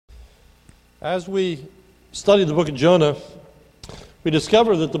As we study the book of Jonah, we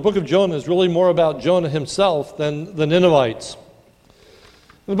discover that the book of Jonah is really more about Jonah himself than the Ninevites.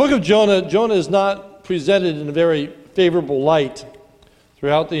 In the book of Jonah, Jonah is not presented in a very favorable light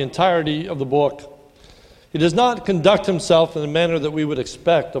throughout the entirety of the book. He does not conduct himself in the manner that we would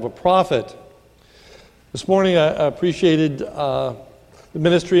expect of a prophet. This morning I appreciated the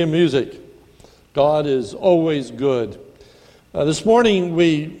ministry of music. God is always good. This morning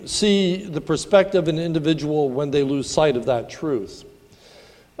we see the perspective of an individual when they lose sight of that truth.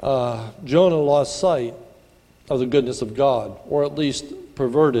 Jonah lost sight of the goodness of God, or at least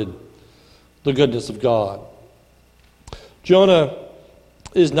perverted the goodness of God. Jonah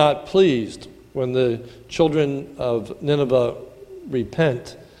is not pleased when the children of Nineveh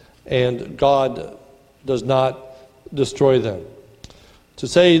repent and God does not destroy them. To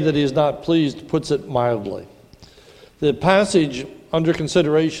say that he is not pleased puts it mildly. The passage under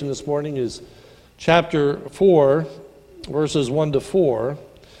consideration this morning is chapter 4, verses 1 to 4,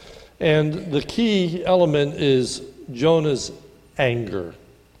 and the key element is Jonah's anger.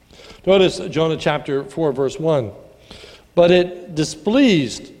 Notice Jonah chapter 4, verse 1. But it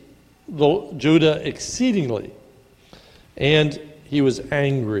displeased Judah exceedingly, and he was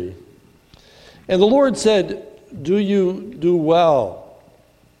angry. And the Lord said, "Do you do well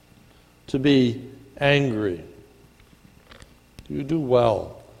to be angry?" You do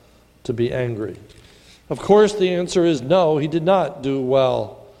well to be angry. Of course, the answer is no, he did not do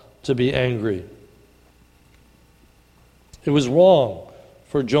well to be angry. It was wrong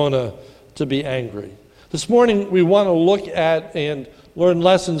for Jonah to be angry. This morning, we want to look at and learn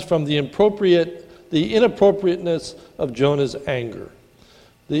lessons from the inappropriateness of Jonah's anger.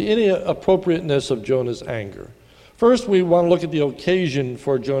 The inappropriateness of Jonah's anger. First, we want to look at the occasion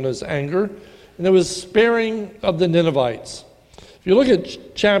for Jonah's anger, and it was sparing of the Ninevites. If you look at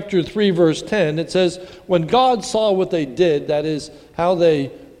chapter 3, verse 10, it says, when God saw what they did, that is, how they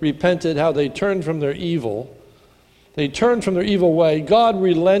repented, how they turned from their evil way, God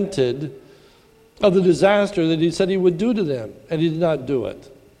relented of the disaster that he said he would do to them, and he did not do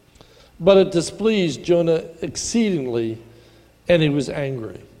it. But it displeased Jonah exceedingly, and he was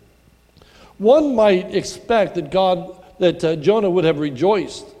angry. One might expect that Jonah would have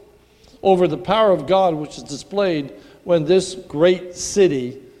rejoiced over the power of God which is displayed when this great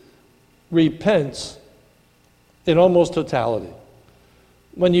city repents in almost totality.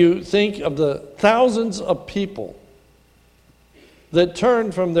 When you think of the thousands of people that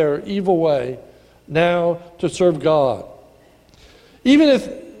turn from their evil way now to serve God. Even if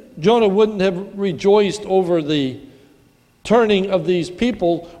Jonah wouldn't have rejoiced over the turning of these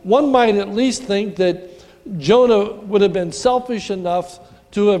people, one might at least think that Jonah would have been selfish enough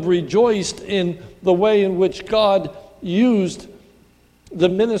to have rejoiced in the way in which God used the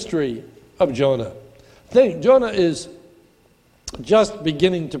ministry of Jonah. Think, Jonah is just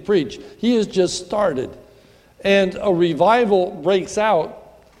beginning to preach. He has just started. And a revival breaks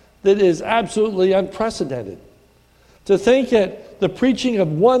out that is absolutely unprecedented. To think at the preaching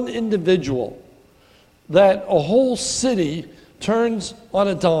of one individual that a whole city turns on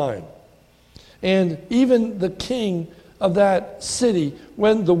a dime. And even the king of that city,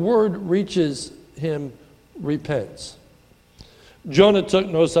 when the word reaches him, repents. Jonah took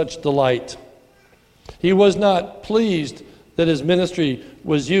no such delight. He was not pleased that his ministry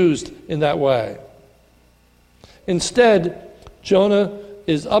was used in that way. Instead, Jonah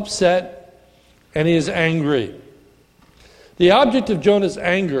is upset and he is angry. The object of Jonah's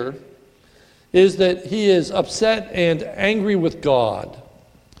anger is that he is upset and angry with God.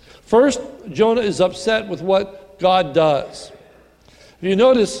 First, Jonah is upset with what God does. If you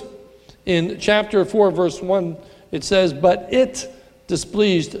notice in chapter 4, verse 1, it says, but it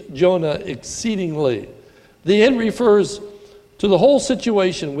displeased Jonah exceedingly. The it refers to the whole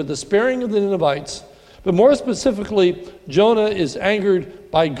situation with the sparing of the Ninevites, but more specifically, Jonah is angered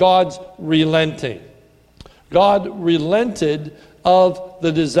by God's relenting. God relented of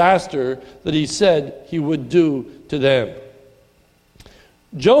the disaster that he said he would do to them.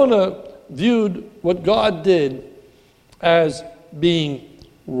 Jonah viewed what God did as being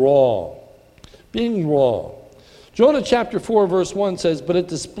wrong. Being wrong. Jonah chapter 4 verse 1 says, but it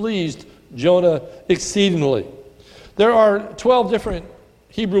displeased Jonah exceedingly. There are 12 different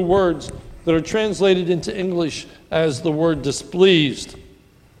Hebrew words that are translated into English as the word displeased.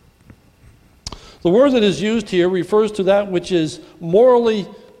 The word that is used here refers to that which is morally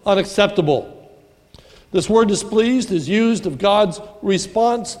unacceptable. This word displeased is used of God's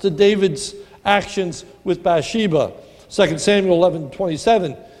response to David's actions with Bathsheba. 2 Samuel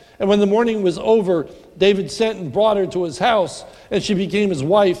 11:27. And when the morning was over, David sent and brought her to his house, and she became his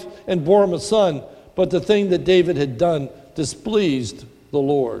wife and bore him a son. But the thing that David had done displeased the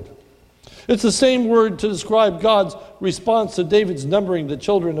Lord. It's the same word to describe God's response to David's numbering the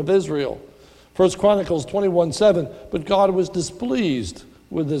children of Israel. 1 Chronicles 21:7, but God was displeased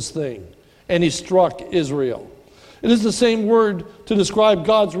with this thing, and he struck Israel. It is the same word to describe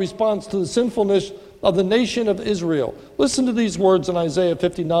God's response to the sinfulness of the nation of Israel. Listen to these words in Isaiah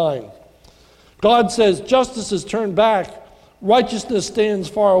 59. God says, justice has turned back, righteousness stands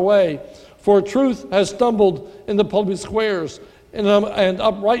far away, for truth has stumbled in the public squares, and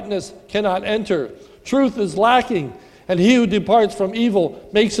uprightness cannot enter. Truth is lacking, and he who departs from evil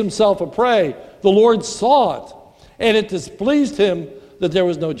makes himself a prey. The Lord saw it, and it displeased him that there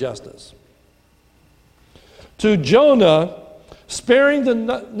was no justice. To Jonah, sparing the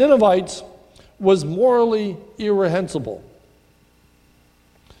Ninevites was morally irreprehensible.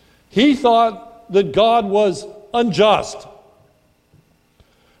 He thought that God was unjust,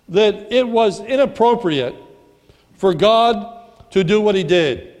 that it was inappropriate for God to do what he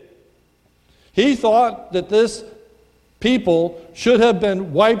did. He thought that this people should have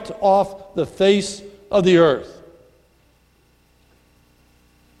been wiped off the face of the earth.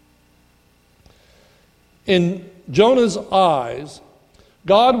 In Jonah's eyes,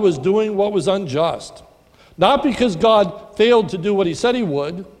 God was doing what was unjust, not because God failed to do what he said he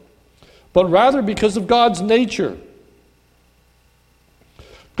would, but rather because of God's nature.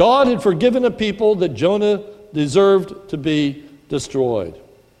 God had forgiven a people that Jonah deserved to be destroyed.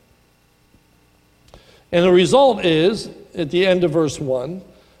 And the result is, at the end of verse 1,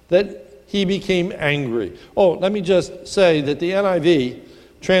 that he became angry. Oh, let me just say that the NIV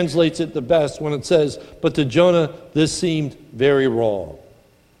translates it the best when it says, but to Jonah this seemed very wrong.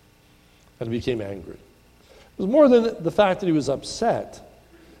 And he became angry. It was more than the fact that he was upset.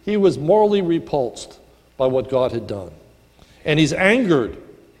 He was morally repulsed by what God had done. And he's angered.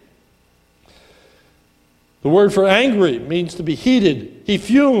 The word for angry means to be heated. He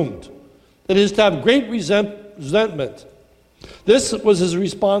fumed. That is to have great resentment. This was his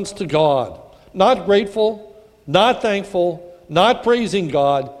response to God. Not grateful, not thankful, not praising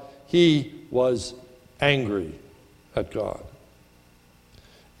God. He was angry at God.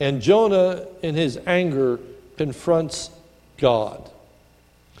 And Jonah, in his anger, confronts God.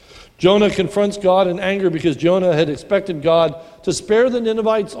 Jonah confronts God in anger because Jonah had expected God to spare the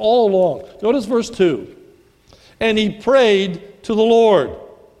Ninevites all along. Notice verse 2. And he prayed to the Lord.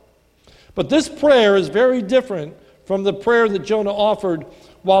 But this prayer is very different from the prayer that Jonah offered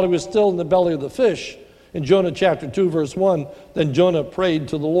while he was still in the belly of the fish. In Jonah chapter 2, verse 1, then Jonah prayed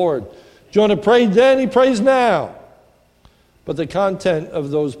to the Lord. Jonah prayed then, he prays now. But the content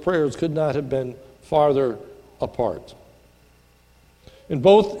of those prayers could not have been farther apart. In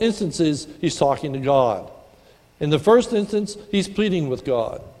both instances, he's talking to God. In the first instance, he's pleading with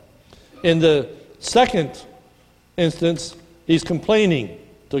God. In the second instance, he's complaining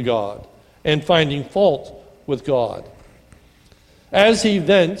to God and finding fault with God. As he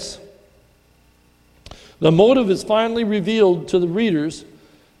vents, the motive is finally revealed to the readers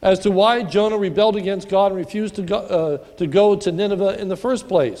as to why Jonah rebelled against God and refused to go to Nineveh in the first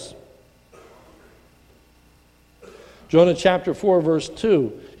place. Jonah chapter 4, verse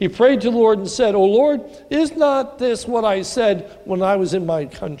 2. He prayed to the Lord and said, O Lord, is not this what I said when I was in my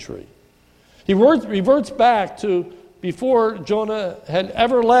country? He reverts back to before Jonah had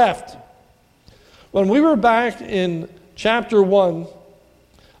ever left. When we were back in chapter 1,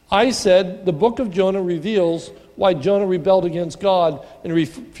 I said the book of Jonah reveals why Jonah rebelled against God in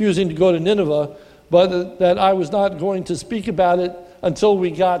refusing to go to Nineveh, but that I was not going to speak about it until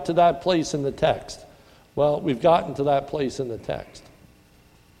we got to that place in the text. Well, we've gotten to that place in the text.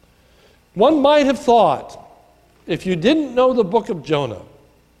 One might have thought, if you didn't know the book of Jonah,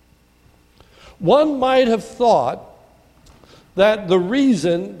 one might have thought that the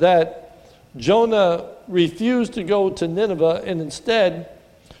reason that Jonah refused to go to Nineveh and instead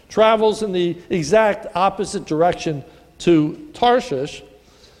travels in the exact opposite direction to Tarshish,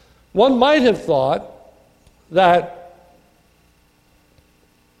 one might have thought that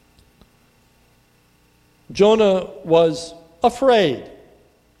Jonah was afraid,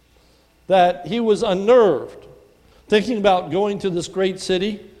 that he was unnerved, thinking about going to this great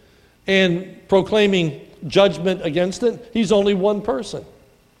city and proclaiming judgment against it. He's only one person.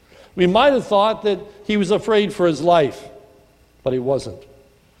 We might have thought that he was afraid for his life, but he wasn't.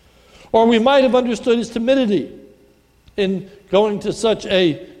 Or we might have understood his timidity in going to such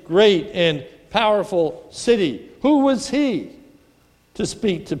a great and powerful city. Who was he to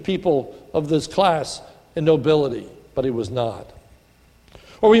speak to people of this class and nobility? But he was not.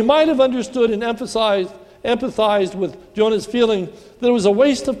 Or we might have understood and empathized with Jonah's feeling that it was a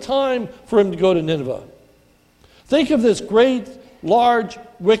waste of time for him to go to Nineveh. Think of this great, large,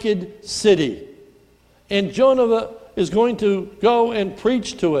 wicked city. And Jonah is going to go and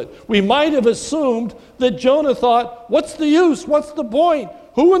preach to it. We might have assumed that Jonah thought, what's the use? What's the point?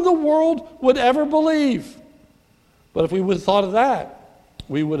 Who in the world would ever believe? But if we would have thought of that,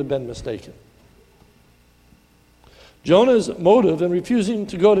 we would have been mistaken. Jonah's motive in refusing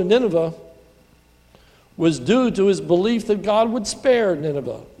to go to Nineveh was due to his belief that God would spare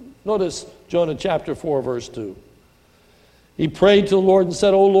Nineveh. Notice Jonah chapter 4, verse 2. He prayed to the Lord and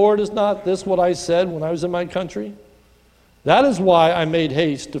said, "O Lord, is not this what I said when I was in my country? That is why I made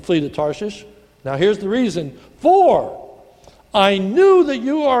haste to flee to Tarshish." Now here's the reason. "For I knew that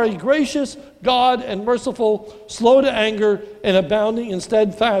you are a gracious God and merciful, slow to anger and abounding in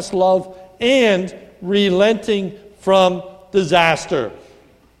steadfast love and relenting from disaster."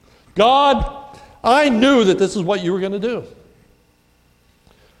 God, I knew that this is what you were going to do.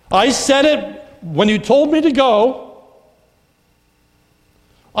 I said it when you told me to go.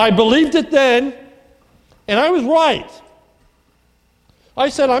 I believed it then, and I was right. I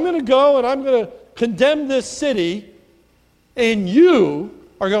said, I'm going to go and I'm going to condemn this city, and you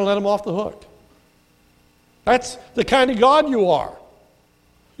are going to let them off the hook. That's the kind of God you are.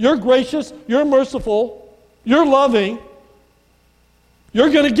 You're gracious, you're merciful, you're loving,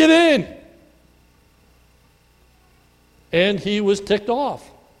 you're going to get in. And he was ticked off.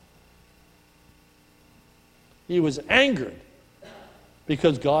 He was angered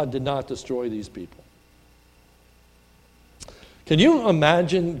because God did not destroy these people. Can you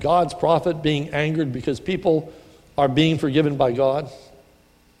imagine God's prophet being angered because people are being forgiven by God?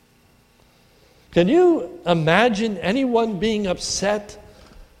 Can you imagine anyone being upset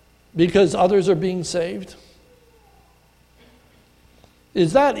because others are being saved?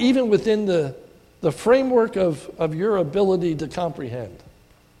 Is that even within the framework of your ability to comprehend?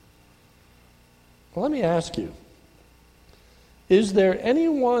 Well, let me ask you, is there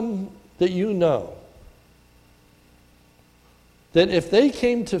anyone that you know that if they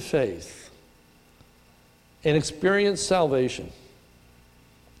came to faith and experienced salvation,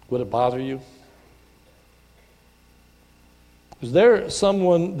 would it bother you? Is there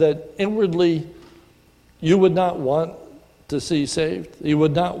someone that inwardly you would not want to see saved? You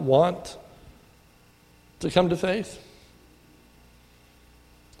would not want to come to faith?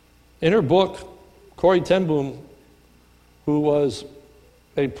 In her book, Corrie ten Boom, who was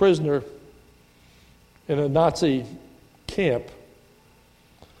a prisoner in a Nazi camp,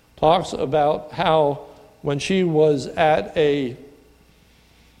 talks about how when she was at a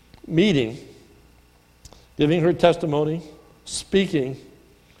meeting, giving her testimony, speaking,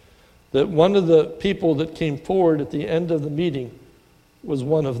 that one of the people that came forward at the end of the meeting was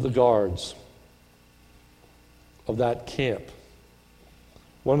one of the guards of that camp.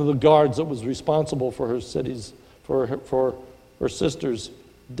 One of the guards that was responsible for her sister's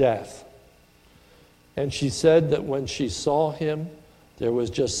death. And she said that when she saw him, there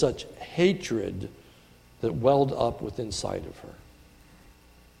was just such hatred that welled up within inside of her.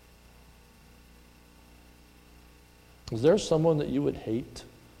 Is there someone that you would hate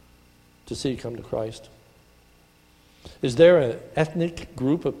to see come to Christ? Is there an ethnic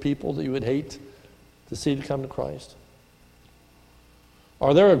group of people that you would hate to see to come to Christ?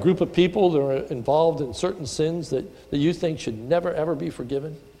 Are there a group of people that are involved in certain sins that you think should never, ever be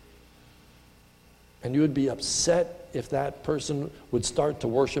forgiven? And you would be upset if that person would start to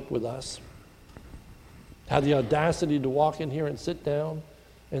worship with us? Have the audacity to walk in here and sit down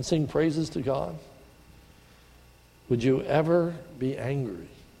and sing praises to God? Would you ever be angry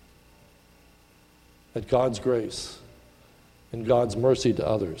at God's grace and God's mercy to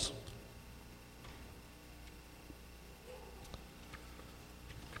others?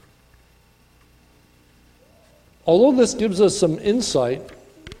 Although this gives us some insight,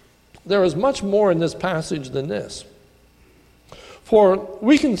 there is much more in this passage than this. For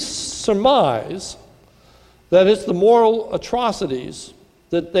we can surmise that it's the moral atrocities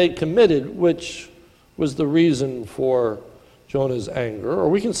that they committed which was the reason for Jonah's anger, or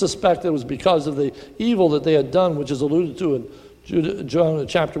we can suspect it was because of the evil that they had done, which is alluded to in Jonah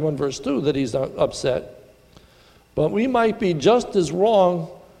chapter 1, verse 2, that he's upset. But we might be just as wrong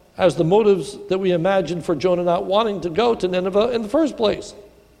as the motives that we imagine for Jonah not wanting to go to Nineveh in the first place.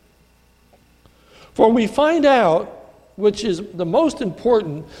 For we find out, which is the most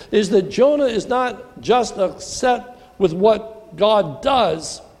important, is that Jonah is not just upset with what God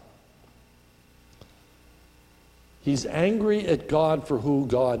does. He's angry at God for who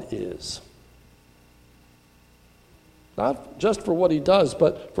God is. not just for what he does,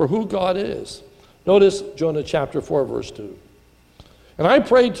 but for who God is. Notice Jonah chapter 4, verse 2. And I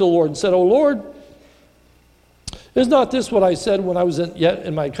prayed to the Lord and said, O Lord, is not this what I said when I was yet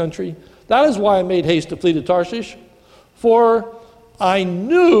in my country? That is why I made haste to flee to Tarshish. For I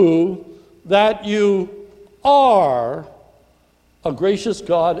knew that you are a gracious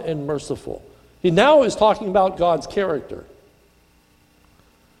God and merciful. He now is talking about God's character.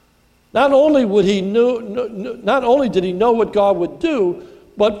 Not only did he know what God would do,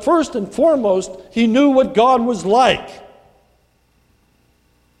 but first and foremost, he knew what God was like.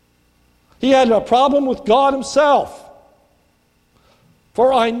 He had a problem with God himself.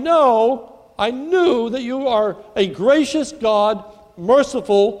 For I knew that you are a gracious God,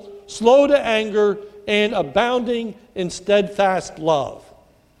 merciful, slow to anger, and abounding in steadfast love.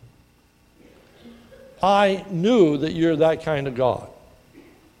 I knew that you're that kind of God.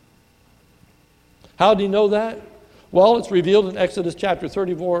 How did he know that? Well, it's revealed in Exodus chapter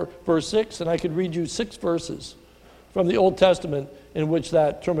 34, verse 6, and I could read you 6 verses from the Old Testament in which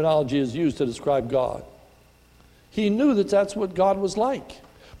that terminology is used to describe God. He knew that that's what God was like.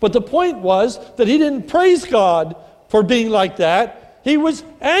 But the point was that he didn't praise God for being like that. He was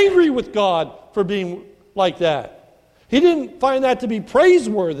angry with God for being like that. He didn't find that to be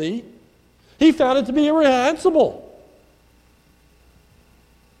praiseworthy. He found it to be reprehensible.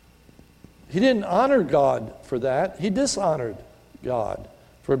 He didn't honor God for that. He dishonored God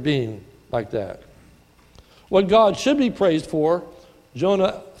for being like that. What God should be praised for,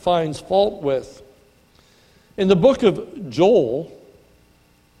 Jonah finds fault with. In the book of Joel,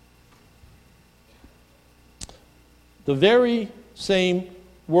 the very same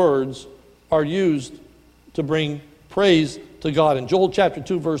words are used to bring praise to God. In Joel chapter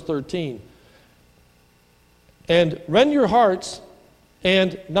 2, verse 13. And rend your hearts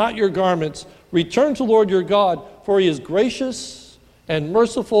and not your garments. Return to the Lord your God, for he is gracious and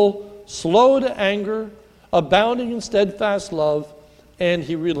merciful, slow to anger, abounding in steadfast love, and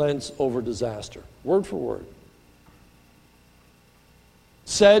he relents over disaster. Word for word.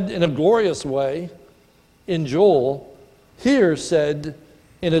 Said in a glorious way in Joel, here said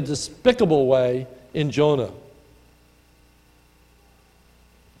in a despicable way in Jonah.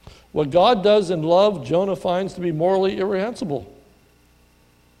 What God does in love, Jonah finds to be morally irreprehensible.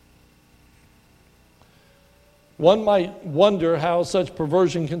 One might wonder how such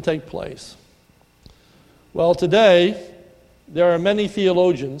perversion can take place. Well, today, there are many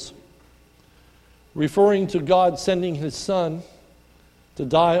theologians referring to God sending his Son to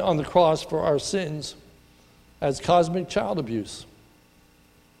die on the cross for our sins as cosmic child abuse.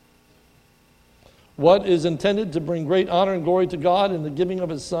 What is intended to bring great honor and glory to God in the giving of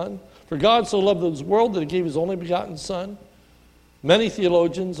his Son? For God so loved this world that he gave his only begotten Son. Many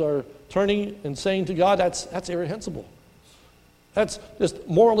theologians are turning and saying to God, that's irreprehensible. That's just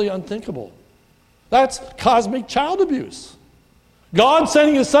morally unthinkable. That's cosmic child abuse. God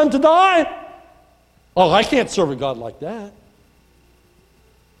sending his Son to die? Oh, I can't serve a God like that.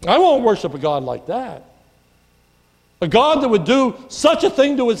 I won't worship a God like that. A God that would do such a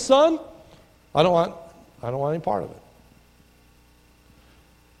thing to his Son? I don't want any part of it.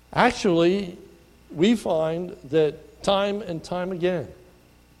 Actually, we find that time and time again,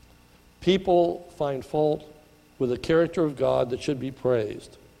 people find fault with the character of God that should be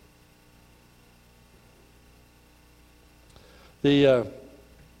praised. The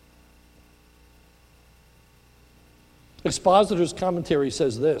Expositor's commentary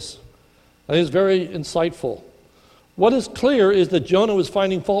says this. I think it's very insightful. What is clear is that Jonah was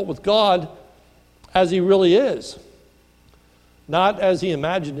finding fault with God as he really is, not as he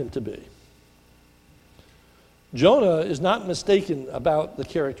imagined him to be. Jonah is not mistaken about the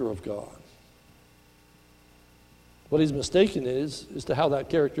character of God. What he's mistaken is to how that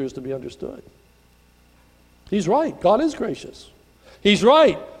character is to be understood. He's right. God is gracious. He's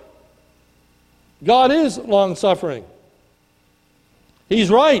right. God is long-suffering. He's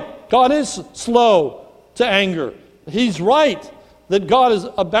right. God is slow to anger. He's right that God is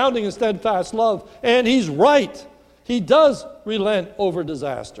abounding in steadfast love. And he's right. He does relent over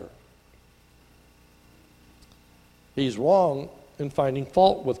disaster. He's wrong in finding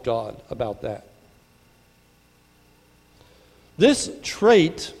fault with God about that. This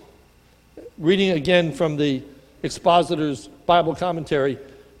trait, reading again from the Expositor's Bible commentary,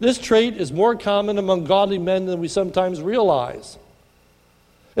 this trait is more common among godly men than we sometimes realize.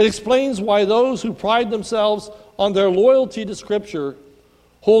 It explains why those who pride themselves on their loyalty to Scripture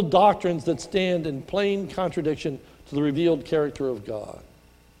hold doctrines that stand in plain contradiction to the revealed character of God.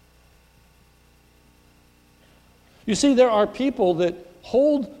 You see, there are people that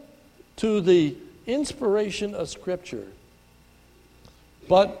hold to the inspiration of Scripture,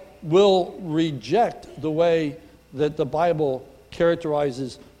 but will reject the way that the Bible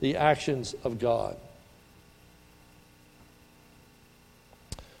characterizes the actions of God.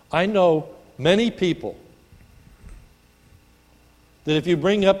 I know many people that if you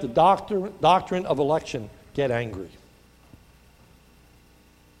bring up the doctrine of election, get angry.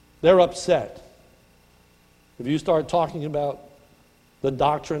 They're upset if you start talking about the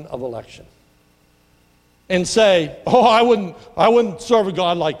doctrine of election and say, "Oh, I wouldn't serve a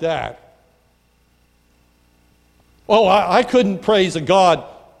God like that. Oh, I couldn't praise a God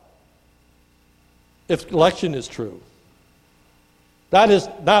if election is true." That is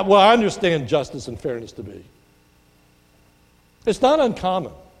not what I understand justice and fairness to be. It's not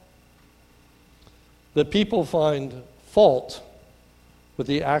uncommon that people find fault with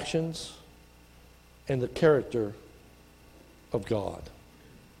the actions and the character of God.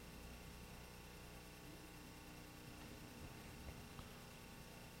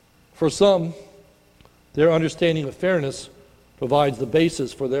 For some, their understanding of fairness provides the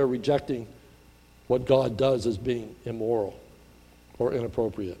basis for their rejecting what God does as being immoral or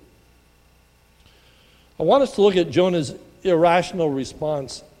inappropriate. I want us to look at Jonah's irrational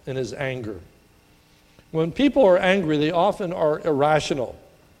response in his anger. When people are angry, they often are irrational.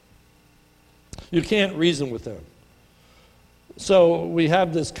 You can't reason with them. So we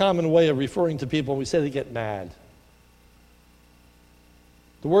have this common way of referring to people, and we say they get mad.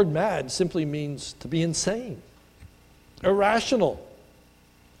 The word mad simply means to be insane, irrational.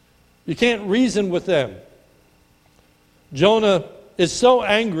 You can't reason with them. Jonah is so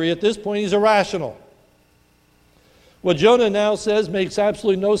angry at this point, he's irrational. What Jonah now says makes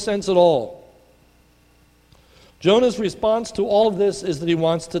absolutely no sense at all. Jonah's response to all of this is that he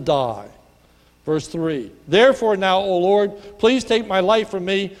wants to die. Verse 3, "Therefore now, O Lord, please take my life from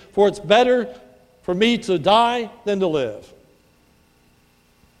me, for it's better for me to die than to live."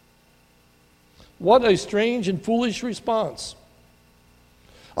 What a strange and foolish response.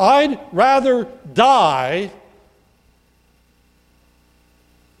 I'd rather die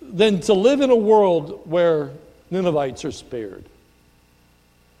than to live in a world where Ninevites are spared.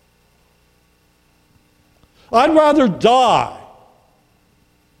 I'd rather die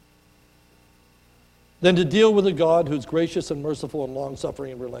than to deal with a God who's gracious and merciful and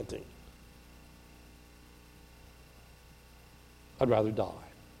long-suffering and relenting. I'd rather die.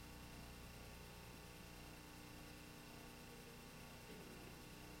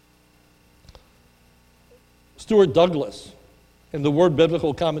 Stuart Douglas, in the Word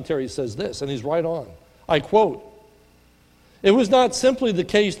Biblical Commentary, says this, and he's right on. I quote, "It was not simply the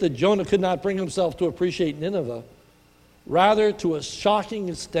case that Jonah could not bring himself to appreciate Nineveh. Rather, to a shocking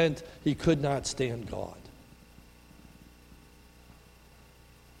extent, he could not stand God."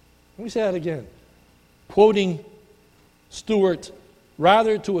 Let me say that again. Quoting Stuart,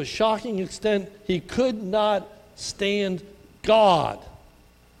 rather, to a shocking extent, he could not stand God.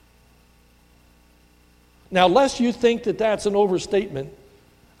 Now, unless you think that that's an overstatement,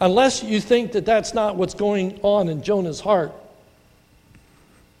 unless you think that that's not what's going on in Jonah's heart,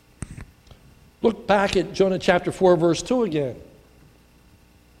 look back at Jonah chapter 4, verse 2 again.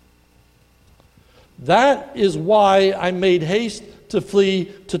 "That is why I made haste to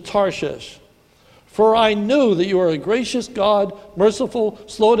flee to Tarshish. For I knew that you are a gracious God, merciful,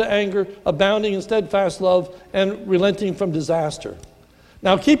 slow to anger, abounding in steadfast love, and relenting from disaster."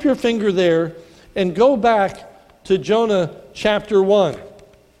 Now keep your finger there and go back to Jonah chapter 1.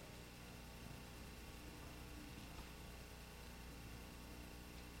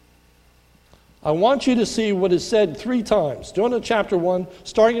 I want you to see what is said 3 times. Jonah chapter 1,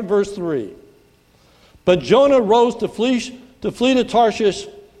 starting in verse 3. "But Jonah rose to flee to Tarshish,"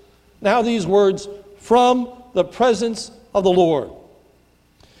 now these words, "from the presence of the Lord."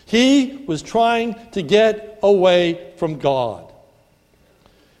 He was trying to get away from God.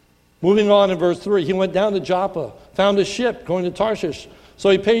 Moving on in verse 3, "He went down to Joppa, found a ship going to Tarshish.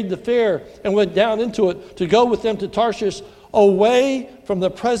 So he paid the fare and went down into it to go with them to Tarshish, away from the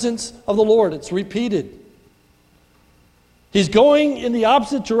presence of the Lord." It's repeated. He's going in the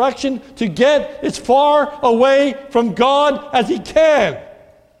opposite direction to get as far away from God as he can.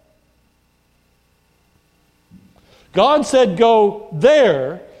 God said, "Go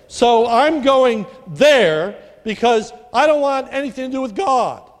there," so I'm going there because I don't want anything to do with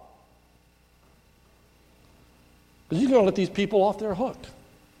God. Because he's going to let these people off their hook.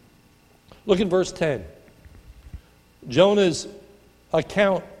 Look at verse 10. Jonah's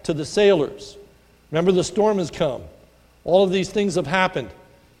account to the sailors. Remember, the storm has come. All of these things have happened.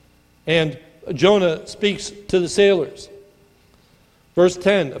 And Jonah speaks to the sailors. Verse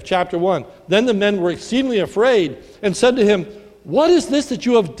 10 of chapter 1. Then the men were exceedingly afraid and said to him, "What is this that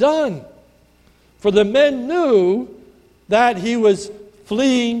you have done?" For the men knew that he was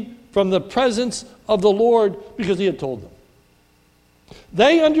fleeing from the presence of the Lord because he had told them.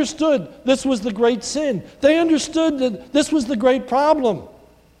 They understood this was the great sin. They understood that this was the great problem.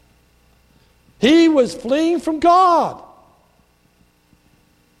 He was fleeing from God.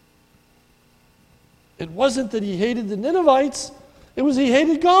 It wasn't that he hated the Ninevites. It was he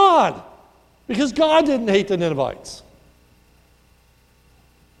hated God, because God didn't hate the Ninevites.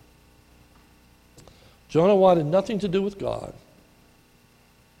 Jonah wanted nothing to do with God.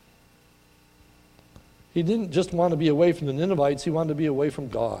 He didn't just want to be away from the Ninevites, he wanted to be away from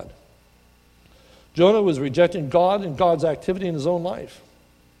God. Jonah was rejecting God and God's activity in his own life.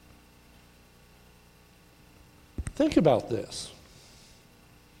 Think about this.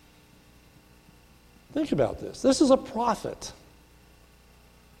 Think about this. This is a prophet.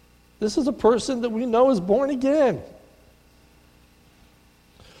 This is a person that we know is born again.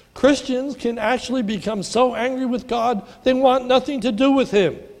 Christians can actually become so angry with God, they want nothing to do with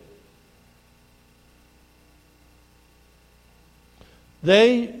him.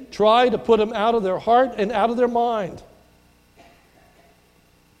 They try to put him out of their heart and out of their mind.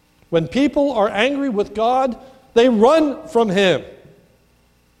 When people are angry with God, they run from him.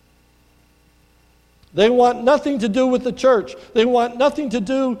 They want nothing to do with the church. They want nothing to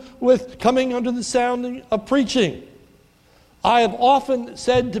do with coming under the sounding of preaching. I have often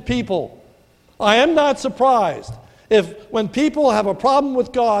said to people, I am not surprised if when people have a problem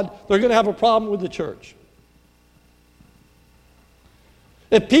with God, they're going to have a problem with the church.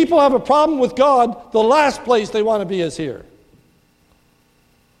 If people have a problem with God, the last place they want to be is here.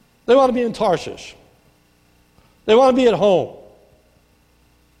 They want to be in Tarshish. They want to be at home.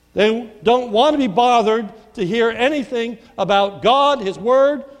 They don't want to be bothered to hear anything about God, His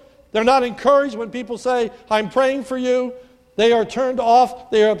Word. They're not encouraged when people say, I'm praying for you. They are turned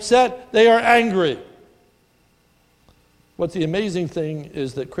off. They are upset. They are angry. What's the amazing thing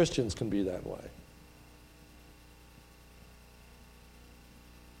is that Christians can be that way.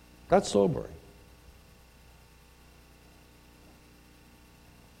 That's sobering.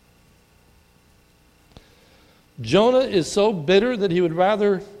 Jonah is so bitter that he would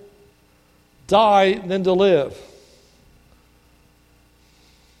rather die than to live.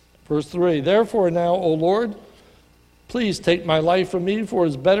 Verse 3, therefore now, O Lord, please take my life from me, for it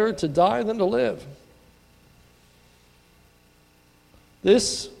is better to die than to live.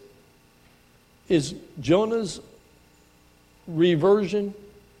 This is Jonah's reversion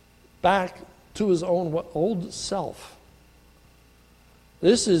back to his own old self.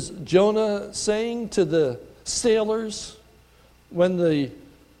 This is Jonah saying to the sailors when the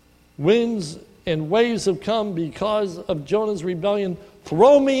winds and waves have come because of Jonah's rebellion,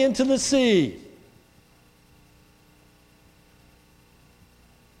 throw me into the sea.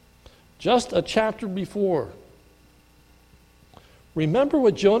 Just a chapter before, remember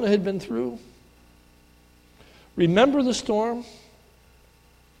what Jonah had been through? Remember the storm?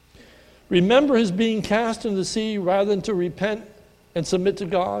 Remember his being cast into the sea rather than to repent and submit to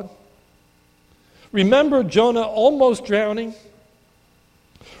God? Remember Jonah almost drowning?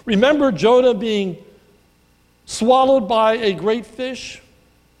 Remember Jonah being swallowed by a great fish?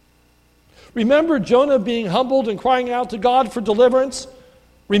 Remember Jonah being humbled and crying out to God for deliverance?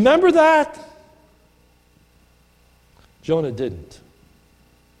 Remember that? Jonah didn't.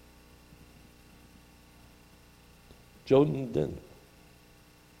 Jonah didn't.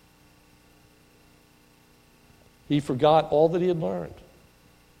 He forgot all that he had learned.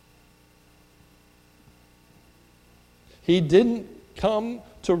 He didn't come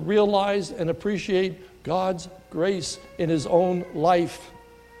to realize and appreciate God's grace in his own life.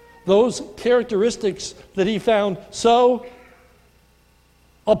 Those characteristics that he found so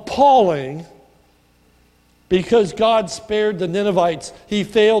appalling because God spared the Ninevites, he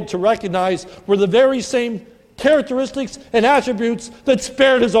failed to recognize were the very same characteristics and attributes that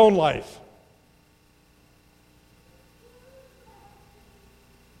spared his own life.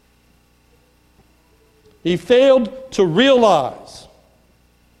 He failed to realize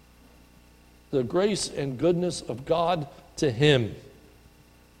the grace and goodness of God to him.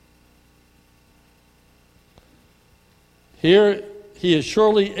 Here, he is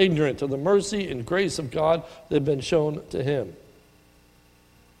surely ignorant of the mercy and grace of God that have been shown to him.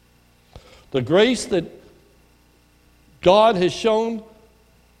 The grace that God has shown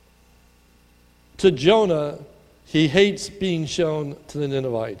to Jonah, he hates being shown to the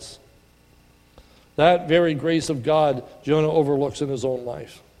Ninevites. That very grace of God, Jonah overlooks in his own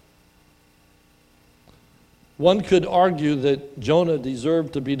life. One could argue that Jonah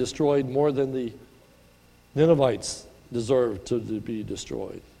deserved to be destroyed more than the Ninevites deserved to be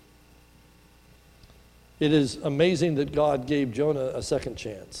destroyed. It is amazing that God gave Jonah a second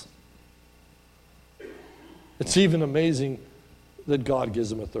chance. It's even amazing that God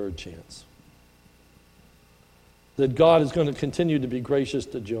gives him a third chance. That God is going to continue to be gracious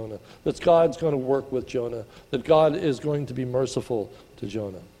to Jonah. That God's going to work with Jonah. That God is going to be merciful to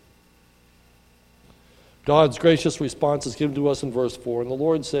Jonah. God's gracious response is given to us in verse 4. And the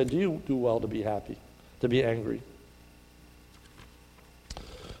Lord said, do you do well to be happy, to be angry?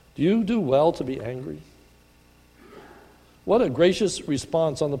 Do you do well to be angry? What a gracious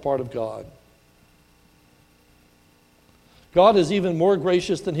response on the part of God. God is even more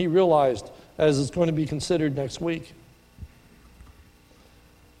gracious than he realized, as is going to be considered next week.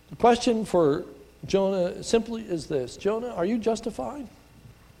 The question for Jonah simply is this: Jonah, are you justified?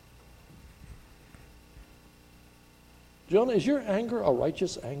 Jonah, is your anger a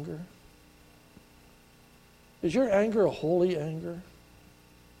righteous anger? Is your anger a holy anger?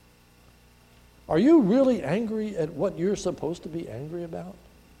 Are you really angry at what you're supposed to be angry about?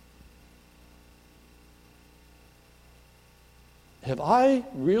 Have I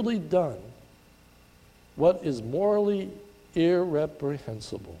really done what is morally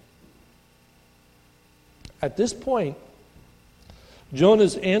irreprehensible? At this point,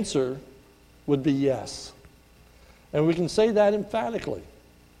 Jonah's answer would be yes. And we can say that emphatically.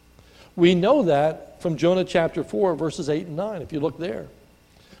 We know that from Jonah chapter 4, verses 8 and 9, if you look there.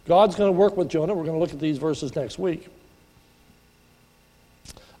 God's going to work with Jonah. We're going to look at these verses next week.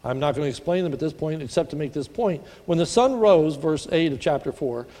 I'm not going to explain them at this point except to make this point. When the sun rose, verse 8 of chapter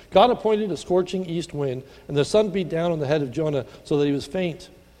 4, God appointed a scorching east wind, and the sun beat down on the head of Jonah so that he was faint.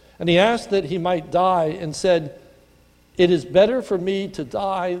 And he asked that he might die and said, "It is better for me to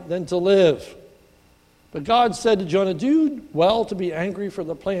die than to live." But God said to Jonah, "Do you well to be angry for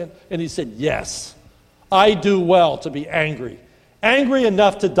the plant?" And he said, "Yes, I do well to be angry. Angry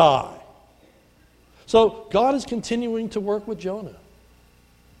enough to die." So God is continuing to work with Jonah.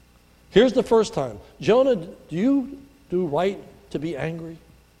 Here's the first time. Jonah, do you do right to be angry?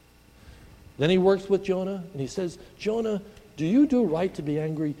 Then he works with Jonah and he says, "Jonah, do you do right to be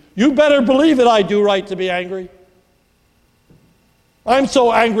angry?" "You better believe it, I do right to be angry. I'm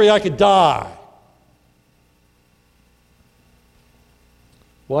so angry I could die."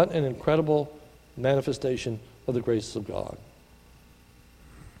 What an incredible manifestation of the grace of God.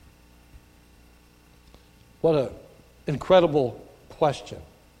 What an incredible question.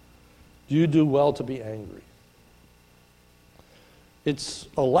 Do you do well to be angry? It's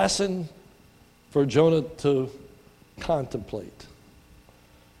a lesson for Jonah to contemplate.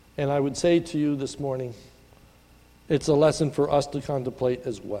 And I would say to you this morning, it's a lesson for us to contemplate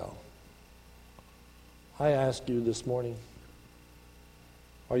as well. I ask you this morning,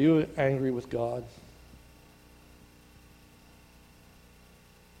 are you angry with God?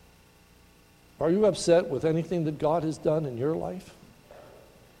 Are you upset with anything that God has done in your life?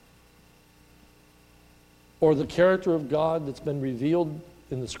 Or the character of God that's been revealed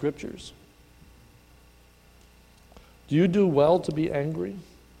in the Scriptures? Do you do well to be angry?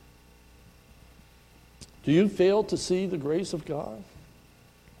 Do you fail to see the grace of God?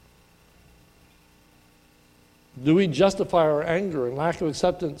 Do we justify our anger and lack of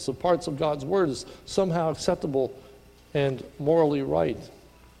acceptance of parts of God's Word as somehow acceptable and morally right?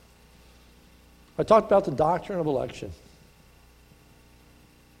 I talked about the doctrine of election.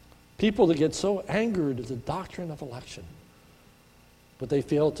 People that get so angered at the doctrine of election, but they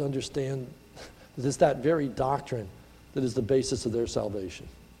fail to understand that it's that very doctrine that is the basis of their salvation.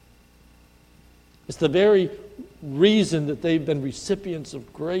 It's the very reason that they've been recipients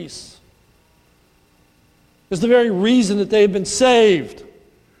of grace. It's the very reason that they've been saved.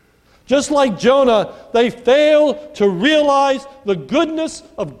 Just like Jonah, they fail to realize the goodness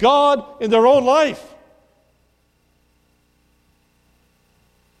of God in their own life.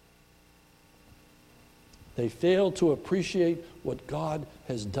 They fail to appreciate what God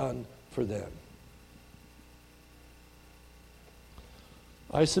has done for them.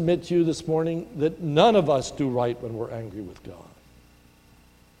 I submit to you this morning that none of us do right when we're angry with God.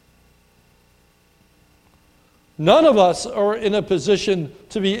 None of us are in a position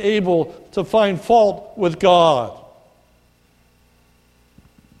to be able to find fault with God.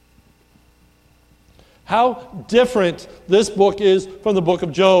 How different this book is from the book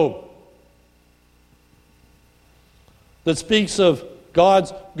of Job, that speaks of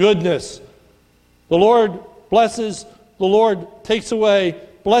God's goodness. The Lord blesses, the Lord takes away.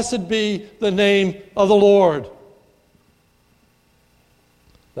 Blessed be the name of the Lord.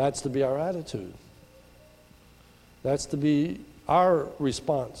 That's to be our attitude. That's to be our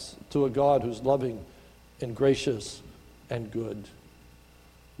response to a God who's loving and gracious and good.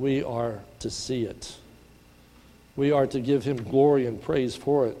 We are to see it. We are to give him glory and praise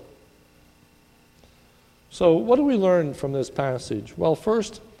for it. So what do we learn from this passage? Well,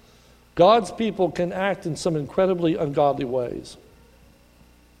 first, God's people can act in some incredibly ungodly ways.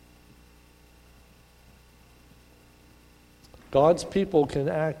 God's people can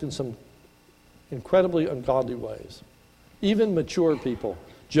act in some incredibly ungodly ways. Even mature people.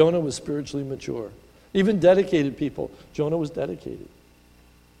 Jonah was spiritually mature. Even dedicated people. Jonah was dedicated.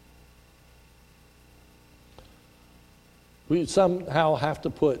 We somehow have to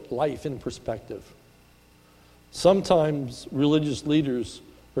put life in perspective. Sometimes religious leaders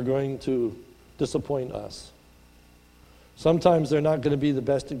are going to disappoint us. Sometimes they're not going to be the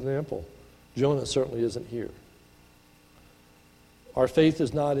best example. Jonah certainly isn't here. Our faith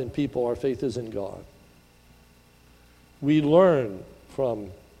is not in people, our faith is in God. We learn from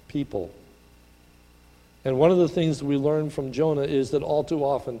people. And one of the things we learn from Jonah is that all too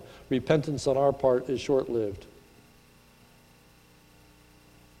often, repentance on our part is short-lived.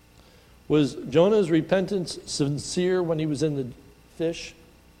 Was Jonah's repentance sincere when he was in the fish?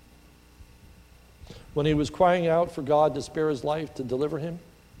 When he was crying out for God to spare his life, to deliver him?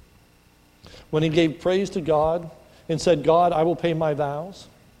 When he gave praise to God and said, God, I will pay my vows.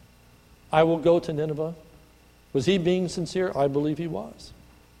 I will go to Nineveh. Was he being sincere? I believe he was.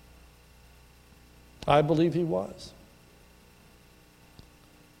 I believe he was.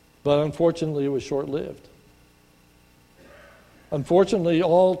 But unfortunately, it was short-lived. Unfortunately,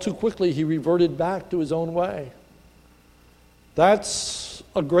 all too quickly, he reverted back to his own way. That's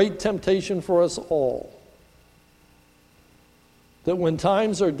a great temptation for us all. That when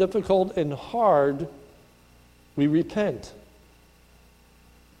times are difficult and hard, we repent.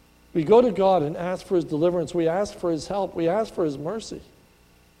 We go to God and ask for his deliverance. We ask for his help. We ask for his mercy.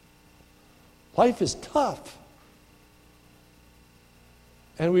 Life is tough.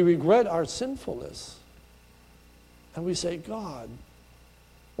 And we regret our sinfulness. And we say, God,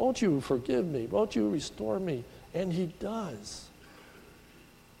 won't you forgive me? Won't you restore me? And he does.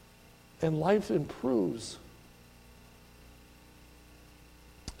 And life improves.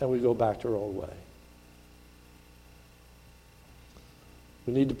 And we go back to our old way.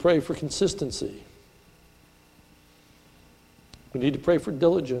 We need to pray for consistency. We need to pray for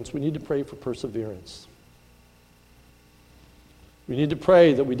diligence. We need to pray for perseverance. We need to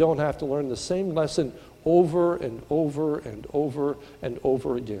pray that we don't have to learn the same lesson over and over and over and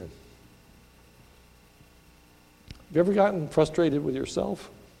over again. Have you ever gotten frustrated with yourself?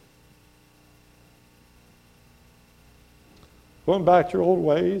 Going back to your old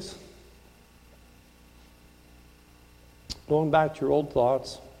ways? Going back to your old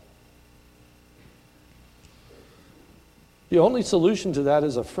thoughts? The only solution to that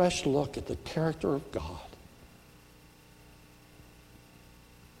is a fresh look at the character of God.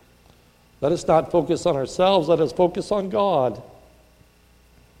 Let us not focus on ourselves. Let us focus on God.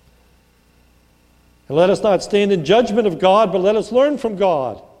 And let us not stand in judgment of God, but let us learn from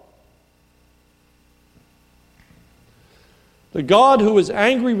God. The God who was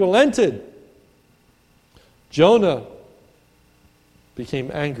angry relented. Jonah became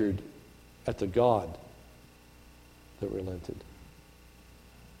angered at the God that relented.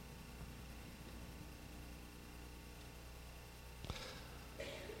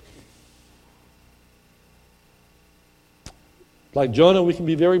 Like Jonah, we can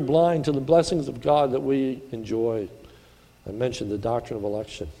be very blind to the blessings of God that we enjoy. I mentioned the doctrine of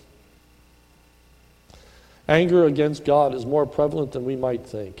election. Anger against God is more prevalent than we might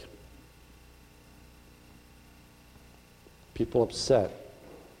think. People upset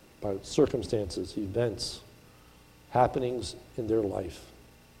by circumstances, events, happenings in their life.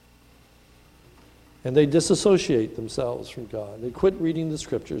 And they disassociate themselves from God. They quit reading the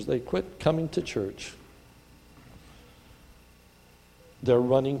scriptures. They quit coming to church. They're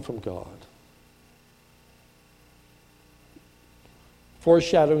running from God.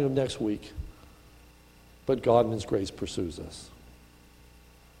 Foreshadowing of next week. But God in his grace pursues us.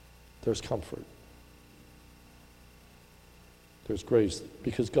 There's comfort. There's grace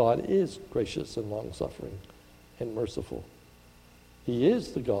because God is gracious and long-suffering and merciful. He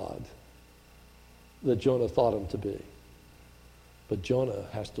is the God that Jonah thought him to be. But Jonah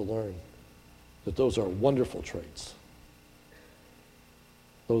has to learn that those are wonderful traits.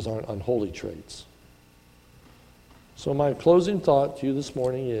 Those aren't unholy traits. So my closing thought to you this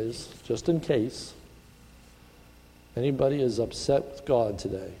morning is, just in case anybody is upset with God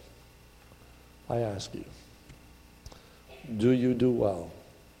today, I ask you, do you do well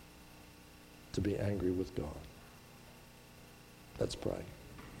to be angry with God? Let's pray.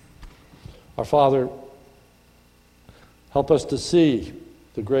 Our Father, help us to see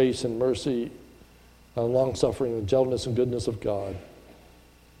the grace and mercy and long-suffering and gentleness and goodness of God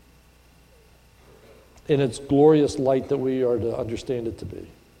in its glorious light that we are to understand it to be.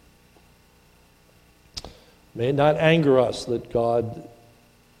 May it not anger us that God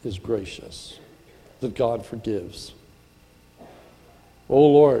is gracious, that God forgives. Oh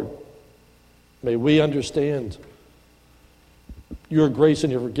Lord, may we understand your grace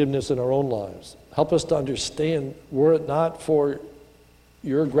and your forgiveness in our own lives. Help us to understand, were it not for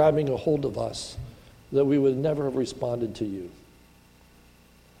your grabbing a hold of us, that we would never have responded to you.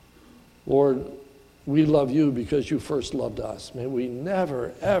 Lord, we love you because you first loved us. May we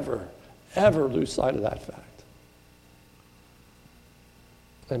never, ever, ever lose sight of that fact.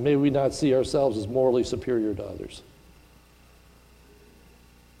 And may we not see ourselves as morally superior to others.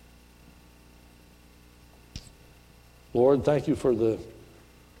 Lord, thank you for the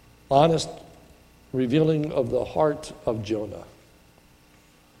honest revealing of the heart of Jonah.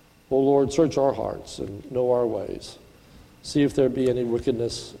 Oh Lord, search our hearts and know our ways. See if there be any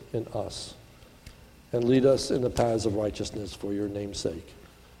wickedness in us. And lead us in the paths of righteousness for your name's sake.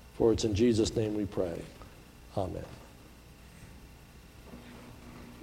 For it's in Jesus' name we pray. Amen.